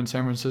here in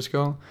San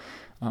Francisco.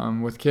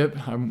 With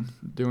KIP, I'm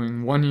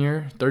doing 1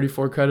 year,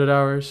 34 credit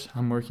hours.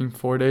 I'm working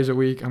 4 days a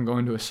week. I'm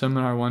going to a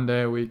seminar 1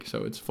 day a week.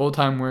 So it's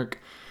full-time work.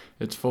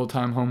 It's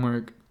full-time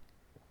homework.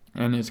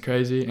 And it's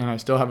crazy. And I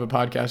still have a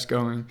podcast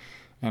going.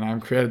 And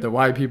I've created the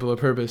Why People of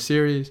Purpose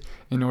series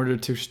in order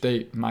to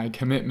state my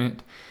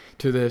commitment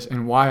to this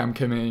and why I'm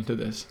committing to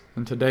this.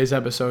 And today's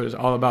episode is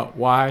all about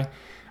why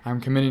I'm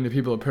committing to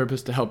People of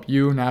Purpose to help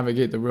you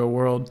navigate the real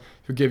world,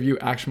 to give you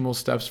actionable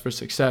steps for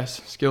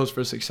success, skills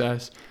for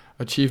success,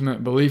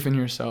 achievement, belief in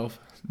yourself,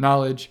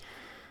 knowledge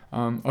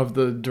of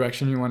the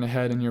direction you want to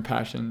head and your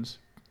passions,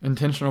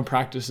 intentional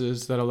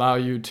practices that allow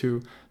you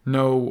to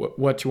know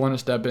what you want to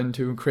step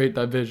into, create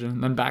that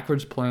vision, then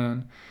backwards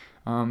plan.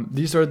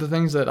 These are the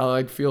things that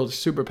I feel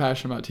super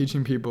passionate about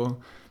teaching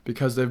people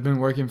because they've been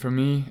working for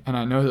me and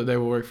I know that they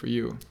will work for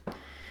you.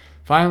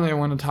 Finally, I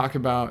want to talk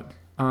about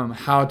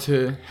how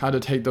to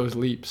take those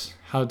leaps,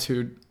 how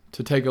to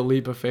take a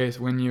leap of faith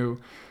when you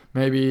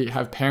maybe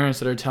have parents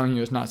that are telling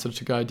you it's not such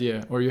a good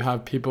idea, or you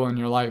have people in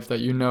your life that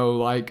you know,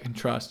 like, and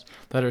trust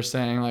that are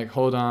saying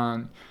hold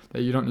on,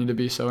 that you don't need to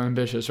be so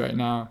ambitious right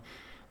now.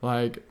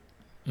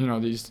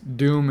 These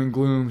doom and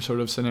gloom sort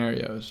of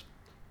scenarios.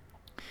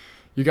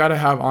 You got to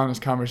have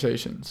honest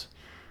conversations.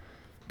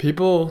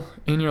 People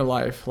in your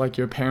life, like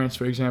your parents,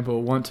 for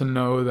example, want to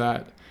know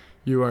that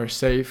you are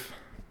safe,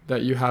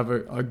 that you have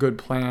a good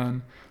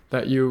plan,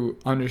 that you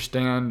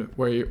understand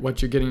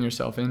what you're getting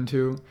yourself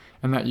into,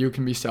 and that you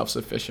can be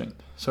self-sufficient.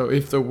 So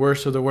if the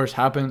worst of the worst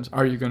happens,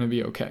 are you going to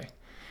be okay?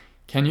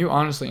 Can you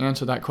honestly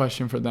answer that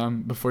question for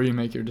them before you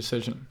make your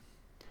decision?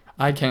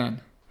 I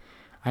can.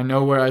 I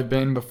know where I've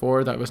been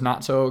before that was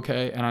not so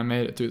okay, and I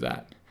made it through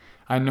that.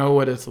 I know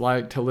what it's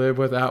like to live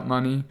without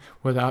money,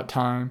 without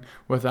time,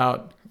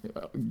 without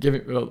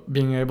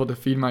being able to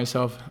feed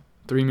myself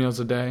 3 meals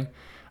a day.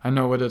 I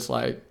know what it's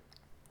like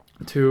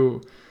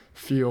to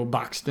feel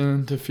boxed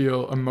in, to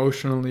feel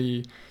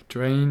emotionally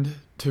drained,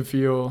 to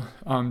feel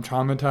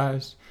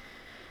traumatized.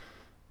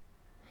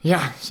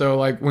 Yeah,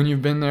 so when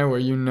you've been there where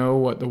you know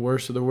what the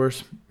worst of the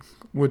worst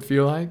would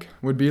be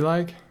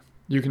like,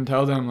 you can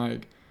tell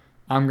them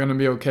I'm going to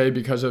be okay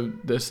because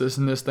of this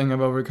and this thing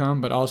I've overcome,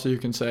 but also you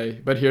can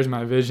say, but here's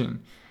my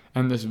vision.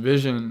 And this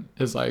vision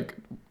is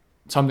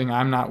something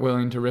I'm not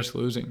willing to risk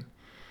losing.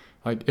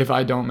 If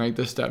I don't make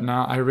this step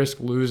now, I risk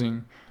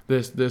losing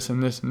this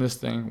and this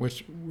thing,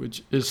 which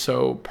is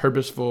so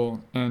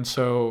purposeful and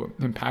so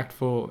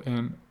impactful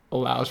and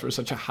allows for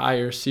such a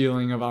higher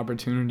ceiling of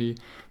opportunity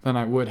than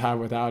I would have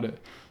without it.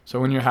 So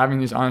when you're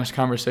having these honest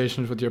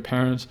conversations with your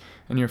parents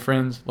and your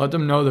friends, let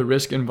them know the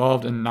risk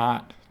involved in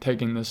not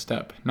taking this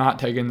step, not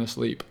taking this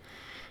leap.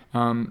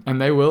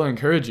 And they will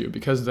encourage you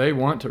because they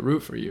want to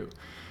root for you.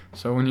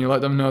 So when you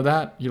let them know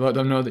that, you let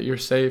them know that you're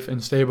safe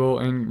and stable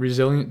and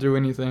resilient through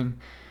anything,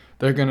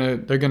 they're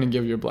gonna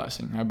give you a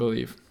blessing, I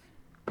believe.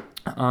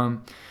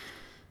 And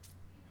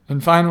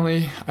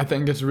finally, I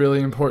think it's really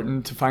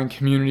important to find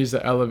communities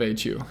that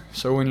elevate you.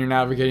 So when you're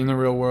navigating the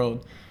real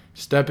world,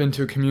 step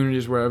into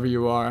communities wherever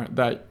you are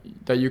that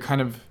you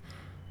kind of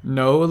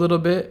know a little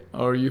bit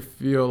or you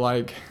feel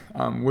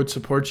would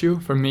support you.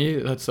 For me,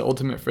 that's the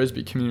Ultimate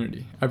Frisbee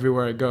community.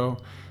 Everywhere I go,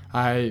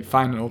 I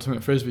find an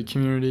Ultimate Frisbee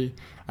community.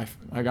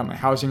 I got my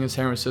housing in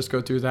San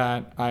Francisco through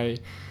that. I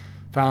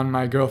found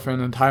my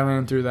girlfriend in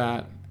Thailand through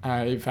that.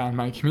 I found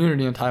my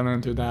community in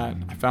Thailand through that.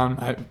 I found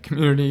my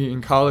community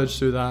in college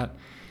through that.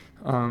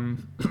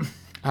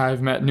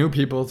 I've met new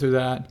people through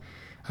that.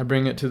 I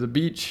bring it to the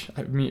beach.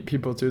 I meet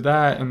people through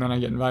that, and then I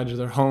get invited to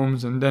their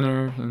homes and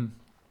dinner. And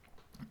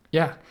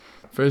yeah,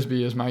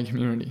 Frisbee is my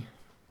community.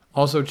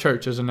 Also,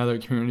 church is another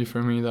community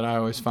for me that I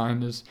always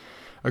find is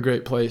a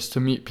great place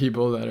to meet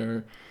people that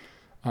are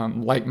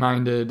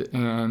like-minded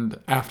and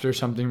after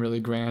something really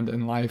grand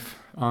in life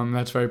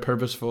that's very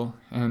purposeful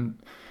and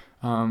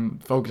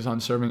focus on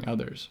serving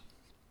others.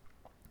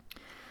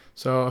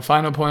 So a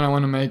final point I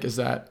want to make is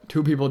that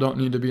two people don't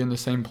need to be in the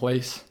same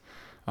place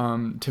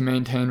to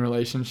maintain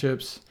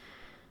relationships.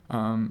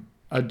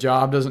 A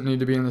job doesn't need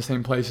to be in the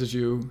same place as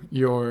you.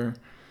 Your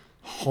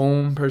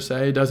home, per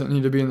se, doesn't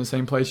need to be in the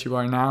same place you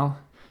are now.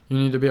 You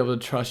need to be able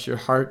to trust your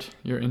heart,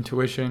 your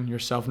intuition, your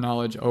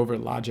self-knowledge over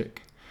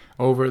logic,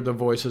 over the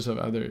voices of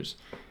others,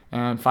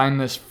 and find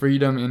this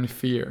freedom in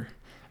fear.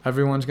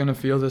 Everyone's going to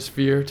feel this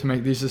fear to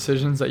make these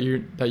decisions that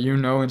you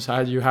know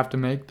inside you have to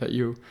make, that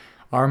you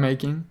are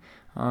making.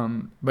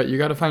 But you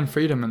got to find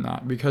freedom in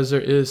that because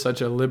there is such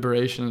a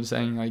liberation in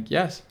saying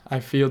yes, I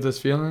feel this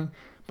feeling,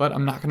 but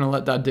I'm not going to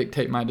let that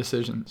dictate my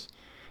decisions.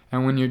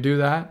 And when you do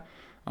that,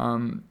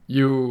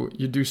 you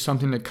do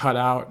something to cut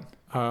out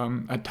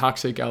a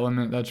toxic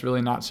element that's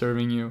really not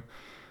serving you.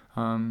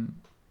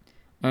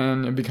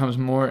 And it becomes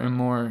more and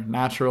more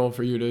natural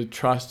for you to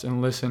trust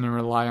and listen and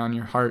rely on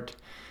your heart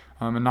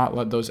and not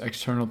let those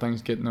external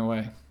things get in the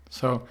way.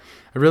 So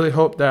I really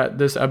hope that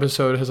this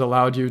episode has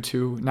allowed you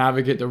to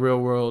navigate the real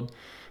world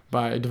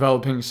by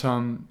developing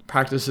some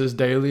practices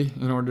daily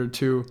in order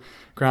to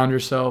ground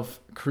yourself,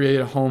 create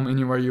a home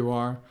anywhere you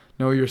are,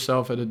 know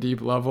yourself at a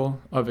deep level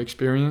of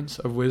experience,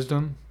 of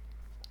wisdom,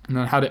 and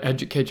then how to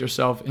educate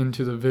yourself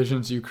into the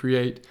visions you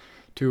create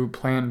to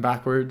plan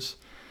backwards,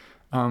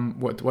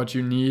 what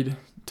you need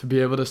to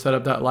be able to set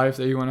up that life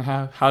that you want to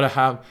have, how to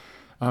have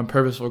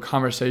purposeful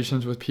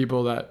conversations with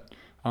people that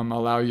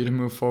allow you to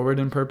move forward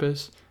in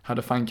purpose, how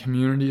to find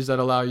communities that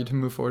allow you to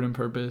move forward in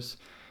purpose,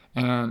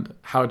 and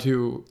how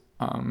to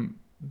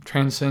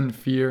transcend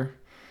fear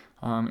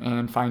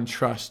and find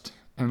trust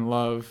and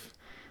love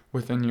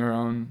within your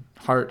own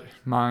heart,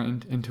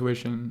 mind,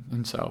 intuition,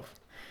 and self.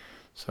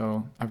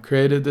 So I've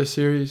created this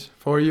series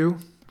for you,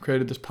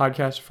 created this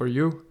podcast for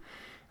you,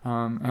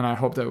 and I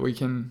hope that we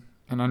can,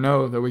 and I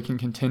know that we can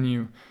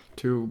continue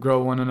to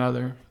grow one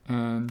another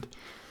and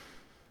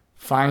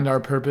find our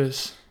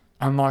purpose,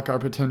 unlock our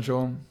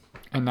potential,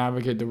 and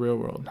navigate the real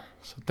world.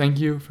 So thank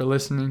you for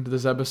listening to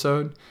this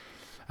episode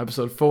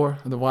 4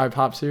 of the Why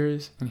PoP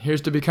series, and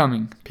here's to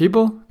becoming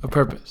people of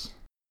purpose.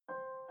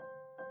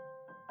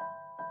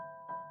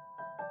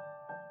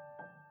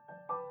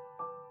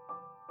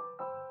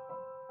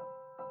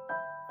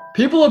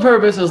 People of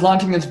Purpose is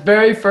launching its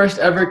very first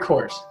ever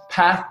course,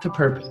 Path to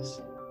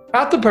Purpose.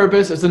 Path to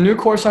Purpose is the new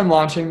course I'm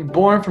launching,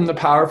 born from the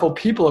powerful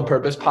People of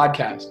Purpose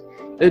podcast.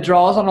 It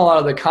draws on a lot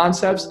of the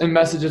concepts and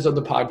messages of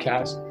the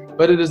podcast,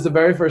 but it is the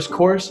very first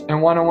course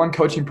and one-on-one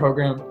coaching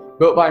program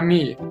built by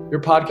me, your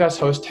podcast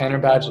host, Tanner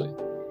Badgley.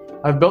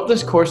 I've built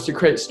this course to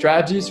create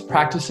strategies,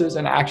 practices,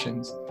 and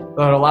actions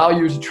that allow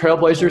you to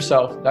trailblaze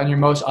yourself down your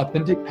most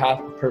authentic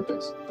path of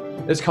purpose.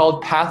 It's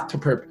called Path to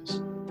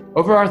Purpose.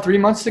 Over our 3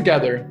 months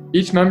together,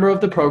 each member of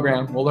the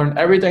program will learn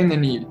everything they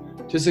need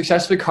to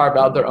successfully carve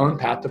out their own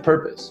path to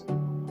purpose.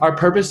 Our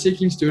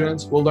purpose-seeking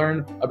students will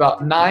learn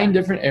about 9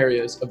 different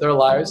areas of their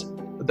lives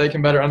that they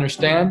can better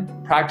understand,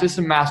 practice,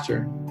 and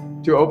master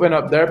to open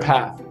up their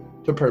path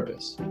to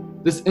purpose.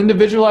 This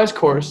individualized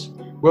course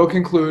will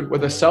conclude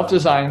with a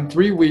self-designed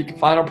 3-week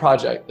final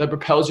project that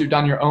propels you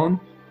down your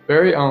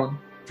very own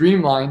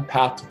dreamline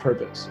path to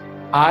purpose.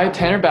 I,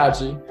 Tanner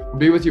Badgley, will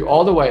be with you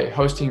all the way,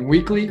 hosting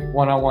weekly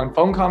one-on-one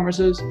phone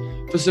conferences,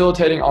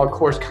 facilitating all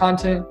course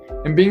content,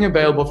 and being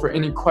available for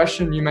any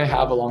question you may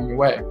have along the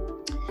way.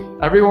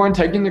 Everyone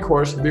taking the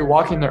course will be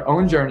walking their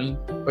own journey,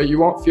 but you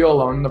won't feel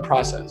alone in the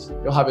process.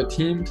 You'll have a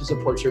team to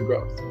support your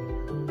growth.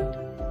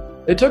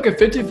 It took a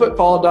 50-foot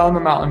fall down the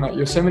mountain at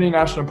Yosemite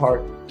National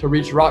Park to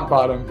reach rock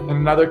bottom, and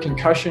another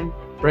concussion,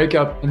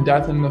 breakup, and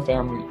death in the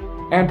family,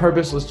 and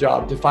purposeless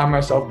job to find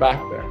myself back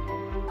there.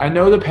 I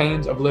know the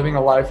pains of living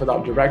a life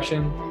without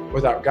direction,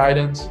 without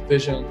guidance,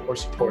 vision, or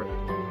support.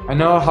 I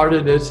know how hard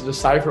it is to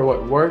decipher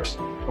what works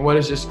and what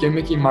is just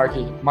gimmicky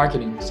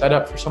marketing set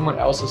up for someone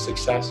else's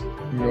success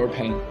from your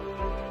pain.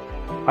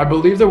 I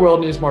believe the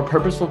world needs more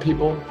purposeful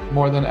people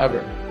more than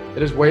ever.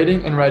 It is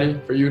waiting and ready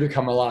for you to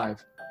come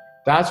alive.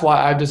 That's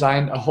why I've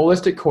designed a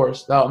holistic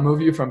course that will move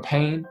you from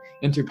pain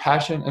into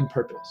passion and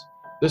purpose.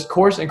 This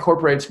course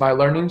incorporates my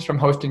learnings from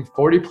hosting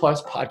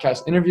 40-plus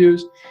podcast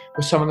interviews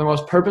with some of the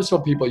most purposeful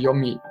people you'll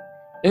meet,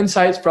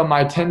 insights from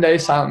my 10-day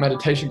silent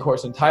meditation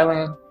course in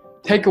Thailand,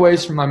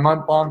 takeaways from my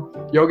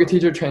month-long yoga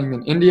teacher training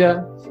in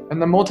India,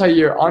 and the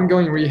multi-year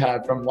ongoing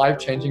rehab from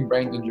life-changing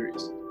brain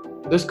injuries.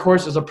 This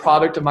course is a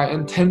product of my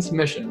intense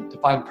mission to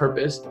find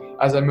purpose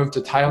as I moved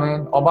to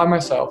Thailand all by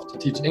myself to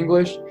teach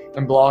English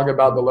and blog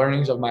about the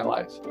learnings of my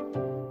life.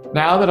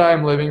 Now that I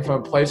am living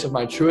from a place of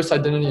my truest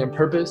identity and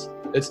purpose,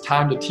 it's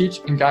time to teach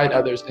and guide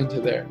others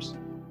into theirs.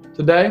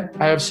 Today,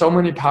 I have so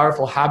many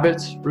powerful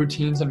habits,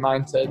 routines, and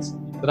mindsets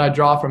that I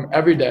draw from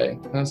every day,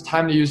 and it's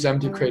time to use them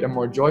to create a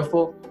more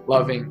joyful,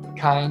 loving,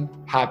 kind,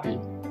 happy,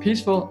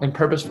 peaceful, and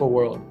purposeful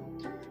world.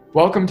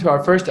 Welcome to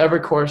our first ever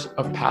course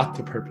of Path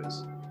to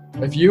Purpose.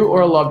 If you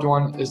or a loved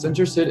one is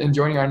interested in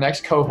joining our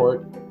next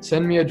cohort,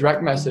 send me a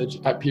direct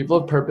message at People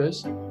of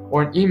Purpose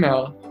or an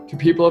email to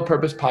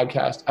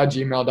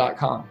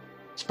peopleofpurposepodcast@gmail.com.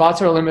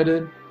 Spots are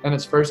limited, and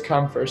it's first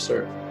come, first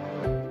serve.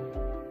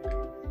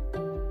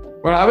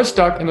 When I was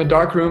stuck in a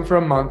dark room for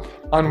a month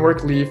on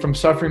work leave from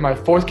suffering my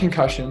 4th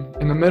concussion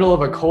in the middle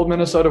of a cold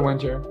Minnesota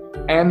winter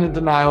and in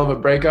denial of a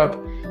breakup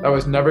that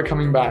was never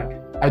coming back,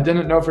 I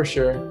didn't know for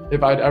sure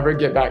if I'd ever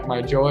get back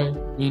my joy,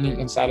 meaning,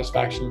 and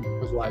satisfaction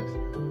with life.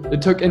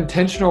 It took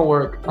intentional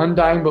work,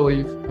 undying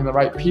belief, and the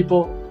right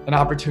people and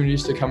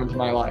opportunities to come into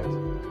my life.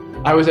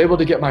 I was able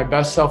to get my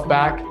best self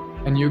back,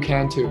 and you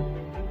can too.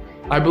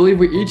 I believe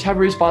we each have a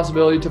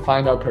responsibility to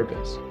find our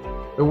purpose.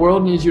 The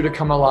world needs you to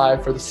come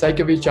alive for the sake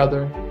of each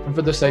other and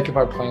for the sake of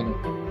our planet.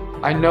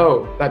 I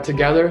know that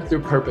together,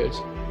 through purpose,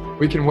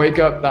 we can wake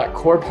up that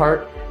core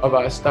part of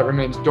us that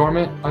remains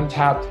dormant,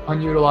 untapped,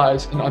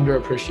 unutilized, and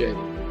underappreciated.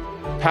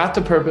 Path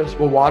to Purpose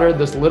will water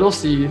this little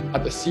seed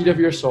at the seed of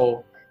your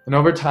soul, and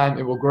over time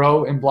it will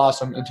grow and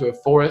blossom into a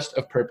forest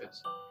of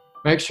purpose.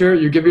 Make sure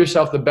you give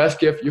yourself the best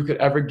gift you could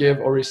ever give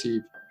or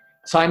receive.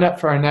 Sign up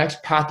for our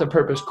next Path to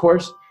Purpose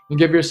course and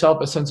give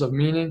yourself a sense of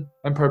meaning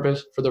and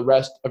purpose for the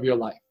rest of your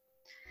life.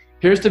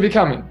 Here's to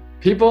becoming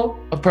people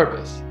of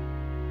purpose.